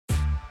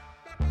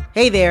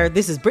Hey there,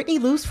 this is Brittany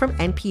Luce from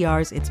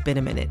NPR's It's Been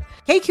a Minute.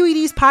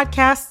 KQED's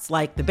podcasts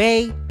like The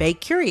Bay, Bay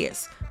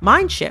Curious,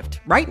 Mind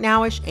Shift, Right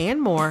Nowish,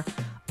 and more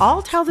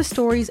all tell the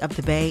stories of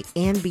the Bay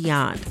and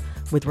beyond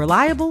with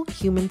reliable,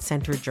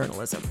 human-centered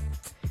journalism.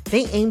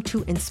 They aim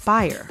to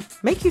inspire,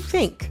 make you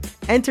think,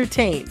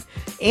 entertain,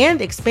 and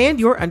expand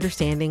your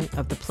understanding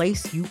of the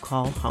place you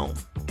call home.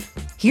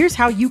 Here's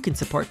how you can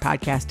support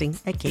podcasting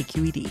at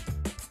KQED.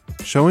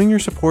 Showing your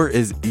support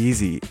is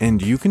easy,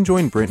 and you can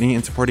join Brittany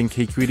in supporting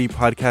KQED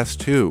Podcast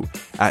too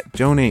at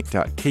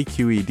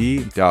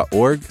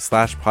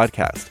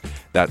donate.kqed.org/podcast.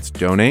 That's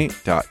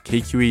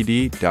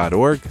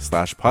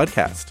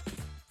donate.kqed.org/podcast.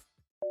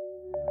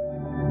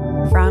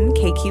 From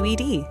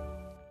KQED.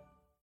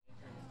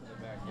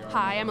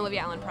 Hi, I'm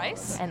Olivia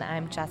Allen-Price. And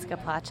I'm Jessica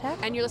Placzek.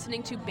 And you're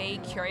listening to Bay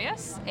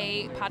Curious,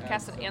 a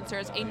podcast that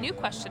answers a new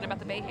question about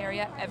the Bay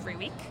Area every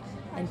week.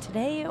 And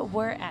today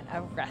we're at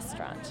a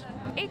restaurant.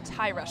 A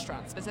Thai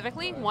restaurant,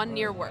 specifically one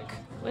near work.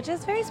 Which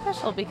is very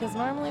special because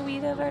normally we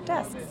eat at our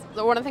desks.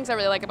 One of the things I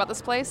really like about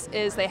this place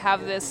is they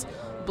have this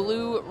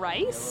blue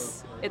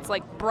rice. It's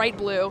like bright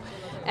blue.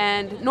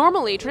 And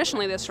normally,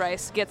 traditionally, this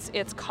rice gets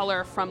its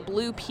color from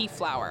blue pea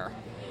flour.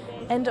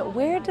 And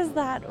where does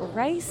that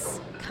rice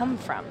come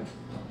from?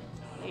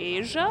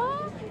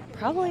 Asia?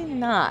 Probably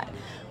not.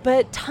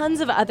 But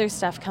tons of other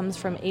stuff comes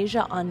from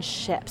Asia on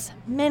ships.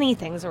 Many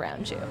things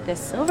around you.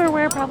 This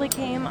silverware probably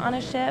came on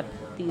a ship,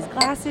 these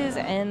glasses,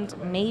 and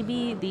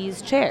maybe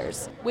these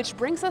chairs. Which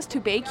brings us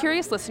to Bay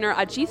Curious listener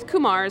Ajith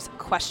Kumar's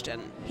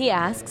question. He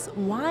asks,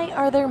 why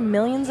are there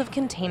millions of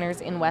containers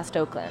in West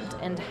Oakland,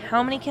 and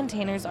how many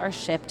containers are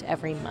shipped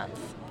every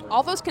month?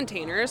 All those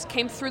containers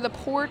came through the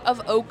port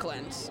of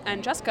Oakland.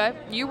 And Jessica,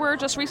 you were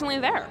just recently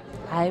there.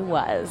 I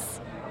was.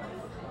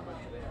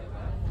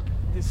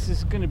 This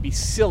is going to be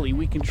silly.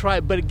 We can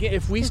try, but again,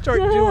 if we start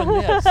doing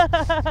this.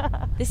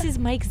 This is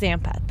Mike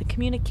Zampa, the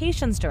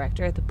communications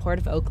director at the Port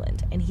of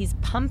Oakland, and he's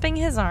pumping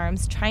his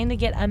arms trying to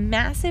get a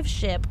massive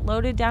ship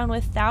loaded down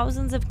with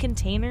thousands of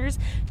containers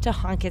to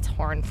honk its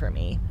horn for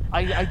me.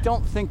 I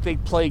don't think they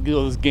play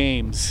those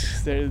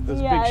games. Those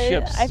big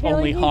ships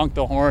only like honk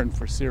the horn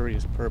for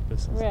serious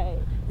purposes. Right.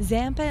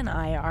 Zampa and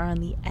I are on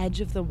the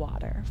edge of the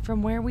water.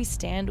 From where we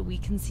stand, we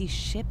can see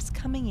ships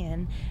coming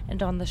in,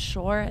 and on the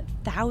shore,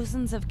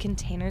 thousands of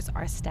containers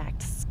are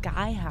stacked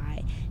sky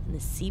high in the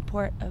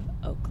seaport of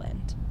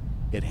Oakland.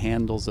 It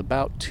handles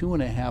about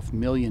 2.5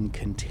 million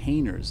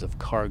containers of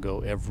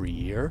cargo every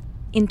year.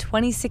 In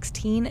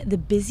 2016, the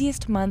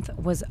busiest month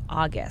was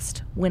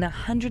August, when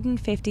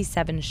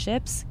 157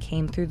 ships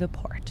came through the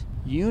port.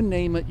 You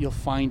name it, you'll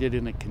find it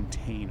in a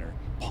container.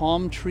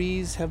 Palm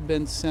trees have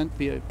been sent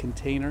via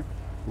container.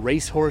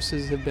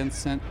 Racehorses have been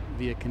sent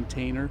via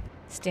container.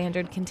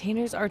 Standard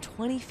containers are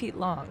 20 feet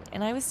long,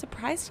 and I was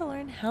surprised to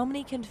learn how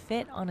many can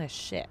fit on a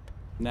ship.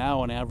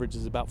 Now, on average,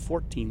 is about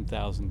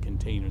 14,000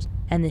 containers.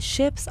 And the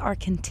ships are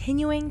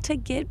continuing to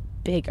get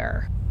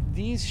bigger.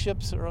 These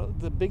ships,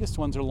 the biggest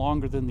ones, are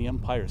longer than the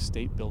Empire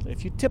State Building.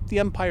 If you tip the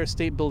Empire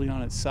State Building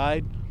on its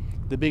side,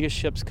 the biggest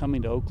ships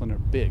coming to Oakland are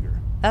bigger.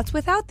 That's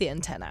without the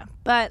antenna.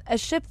 But a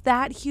ship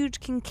that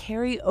huge can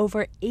carry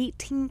over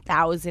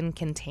 18,000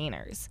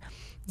 containers.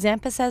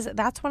 Zampa says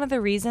that's one of the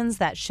reasons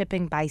that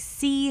shipping by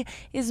sea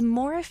is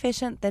more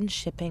efficient than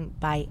shipping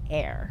by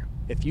air.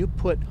 If you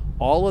put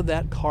all of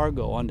that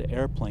cargo onto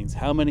airplanes,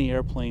 how many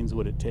airplanes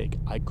would it take?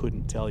 I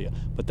couldn't tell you,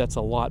 but that's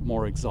a lot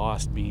more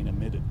exhaust being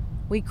emitted.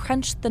 We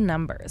crunched the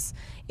numbers.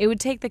 It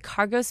would take the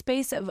cargo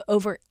space of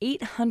over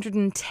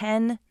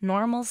 810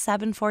 normal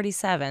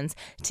 747s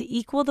to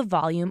equal the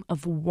volume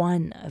of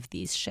one of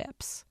these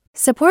ships.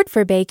 Support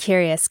for Bay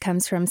Curious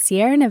comes from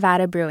Sierra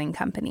Nevada Brewing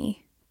Company.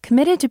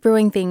 Committed to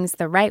brewing things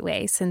the right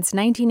way since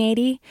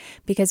 1980,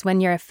 because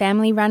when you're a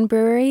family-run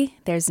brewery,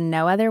 there's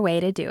no other way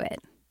to do it.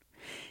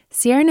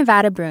 Sierra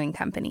Nevada Brewing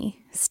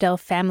Company, still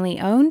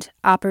family-owned,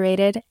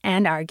 operated,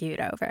 and argued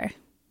over.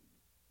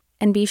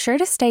 And be sure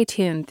to stay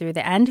tuned through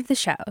the end of the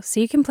show so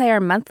you can play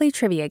our monthly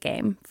trivia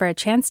game for a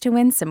chance to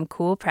win some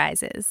cool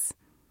prizes.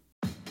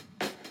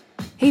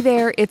 Hey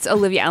there, it's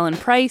Olivia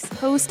Allen-Price,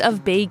 host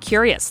of Bay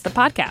Curious, the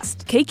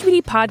podcast.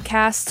 KQED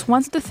Podcasts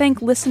wants to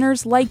thank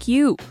listeners like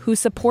you whose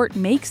support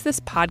makes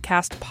this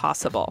podcast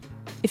possible.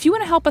 If you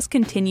want to help us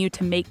continue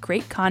to make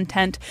great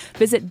content,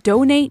 visit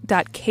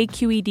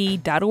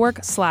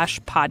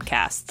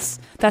donate.kqed.org/podcasts.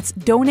 That's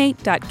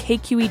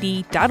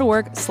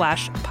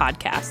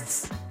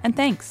donate.kqed.org/podcasts. And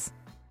thanks.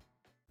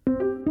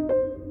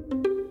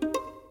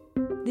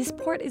 This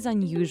port is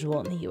unusual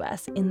in the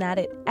U.S. in that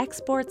it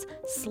exports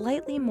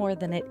slightly more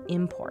than it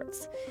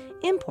imports.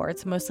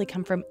 Imports mostly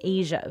come from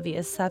Asia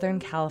via Southern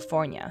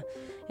California.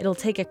 It'll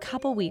take a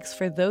couple weeks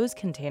for those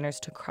containers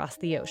to cross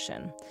the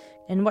ocean.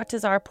 And what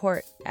does our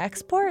port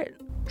export?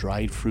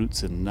 Dried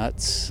fruits and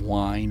nuts,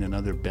 wine and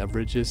other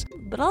beverages.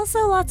 But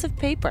also lots of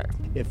paper.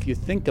 If you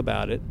think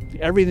about it,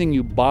 everything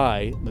you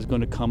buy is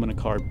going to come in a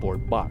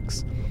cardboard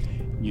box.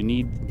 You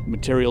need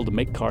material to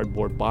make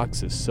cardboard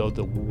boxes, so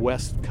the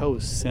West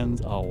Coast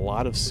sends a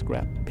lot of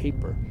scrap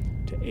paper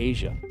to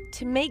Asia.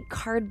 To make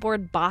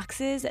cardboard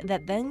boxes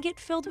that then get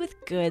filled with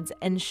goods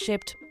and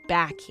shipped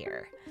back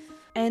here.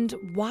 And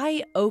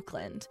why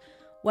Oakland?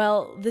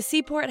 Well, the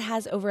seaport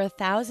has over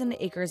 1,000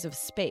 acres of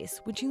space,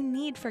 which you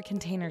need for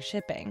container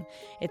shipping.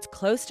 It's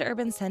close to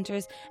urban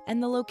centers,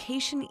 and the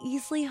location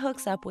easily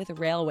hooks up with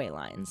railway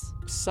lines.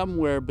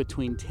 Somewhere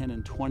between 10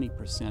 and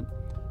 20%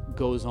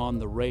 goes on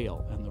the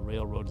rail, and the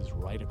railroad is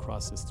right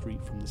across the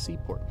street from the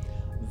seaport.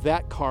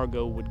 That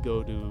cargo would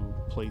go to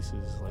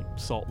places like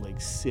Salt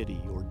Lake City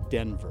or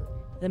Denver.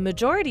 The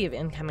majority of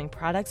incoming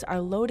products are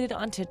loaded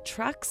onto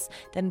trucks,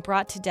 then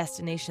brought to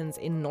destinations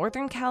in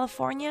Northern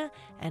California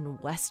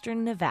and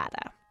Western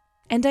Nevada.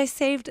 And I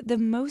saved the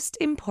most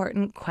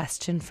important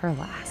question for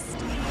last.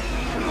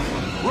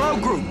 Row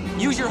group,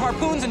 use your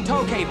harpoons and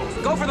tow cables.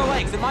 Go for the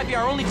legs. It might be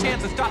our only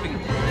chance of stopping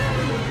them.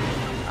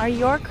 Are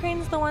your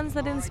cranes the ones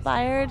that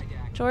inspired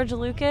George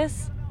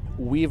Lucas?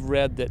 We've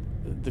read that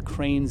the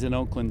cranes in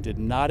Oakland did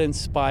not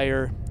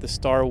inspire the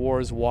Star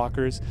Wars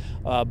walkers,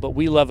 but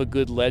we love a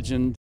good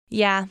legend.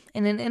 Yeah,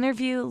 in an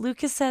interview,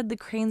 Lucas said the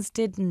cranes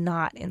did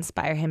not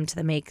inspire him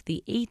to make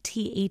the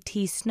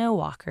AT-AT snow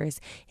walkers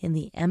in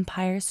The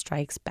Empire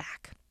Strikes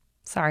Back.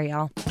 Sorry,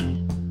 y'all.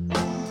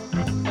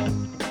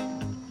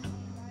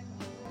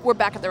 We're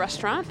back at the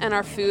restaurant, and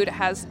our food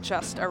has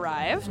just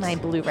arrived. My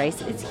blue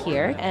rice is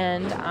here,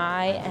 and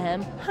I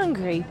am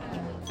hungry.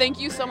 Thank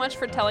you so much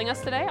for telling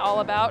us today all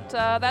about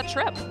that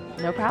trip.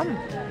 No problem.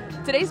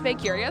 Today's Bay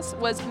Curious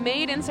was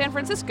made in San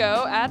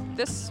Francisco at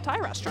this Thai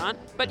restaurant,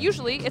 but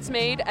usually it's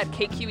made at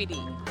KQED.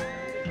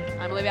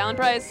 I'm Olivia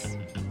Allen-Price.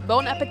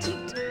 Bon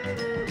appetit!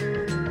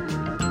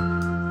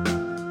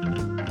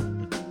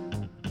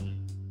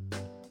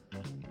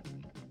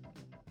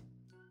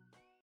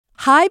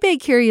 Hi, Bay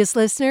Curious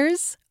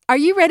listeners. Are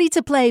you ready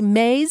to play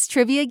May's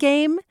trivia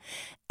game?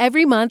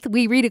 Every month,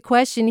 we read a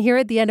question here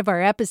at the end of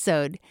our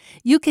episode.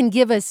 You can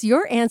give us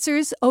your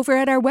answers over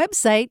at our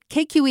website,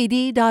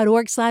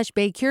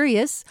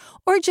 kqed.org/baycurious,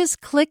 or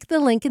just click the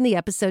link in the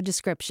episode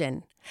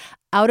description.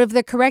 Out of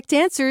the correct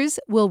answers,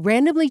 we'll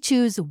randomly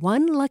choose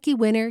one lucky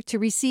winner to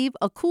receive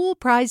a cool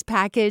prize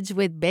package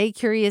with Bay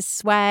Curious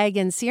swag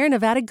and Sierra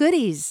Nevada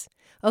goodies.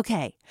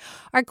 Okay,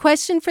 our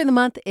question for the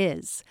month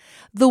is,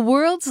 the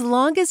world's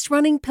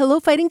longest-running pillow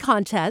fighting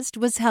contest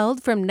was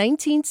held from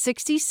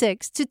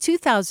 1966 to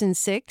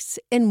 2006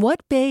 in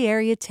what Bay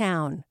Area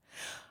town?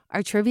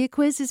 Our trivia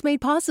quiz is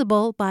made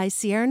possible by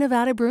Sierra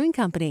Nevada Brewing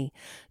Company.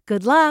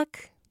 Good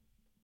luck!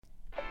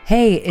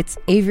 Hey, it's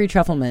Avery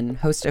Trufelman,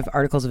 host of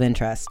Articles of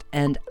Interest,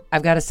 and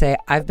I've got to say,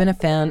 I've been a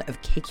fan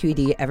of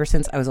KQED ever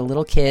since I was a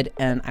little kid,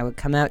 and I would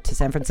come out to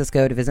San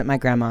Francisco to visit my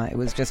grandma. It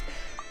was just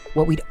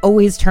what we'd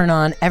always turn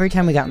on every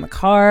time we got in the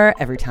car,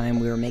 every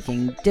time we were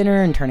making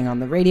dinner and turning on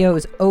the radio. It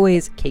was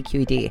always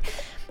KQED.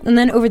 And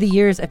then over the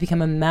years, I've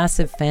become a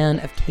massive fan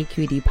of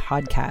KQED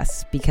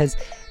podcasts because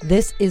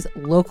this is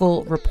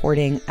local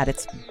reporting at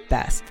its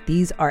best.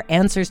 These are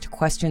answers to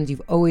questions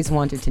you've always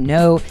wanted to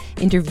know,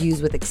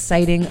 interviews with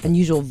exciting,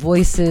 unusual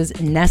voices,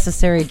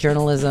 necessary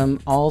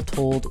journalism, all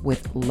told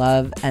with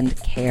love and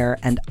care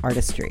and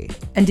artistry.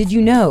 And did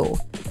you know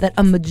that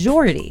a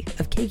majority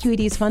of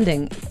KQED's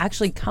funding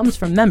actually comes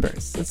from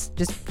members? It's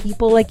just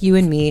people like you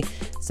and me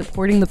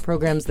supporting the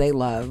programs they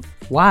love,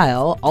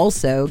 while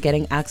also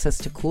getting access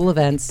to cool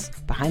events,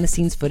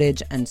 behind-the-scenes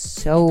footage, and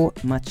so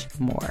much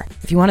more.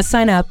 If you want to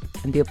sign up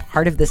and be a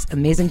part of this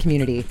amazing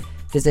community,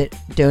 visit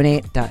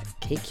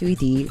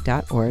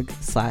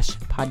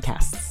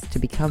donate.kqed.org/podcasts to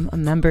become a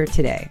member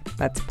today.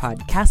 That's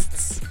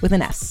podcasts with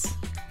an S.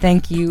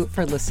 Thank you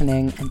for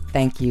listening, and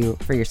thank you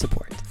for your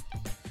support.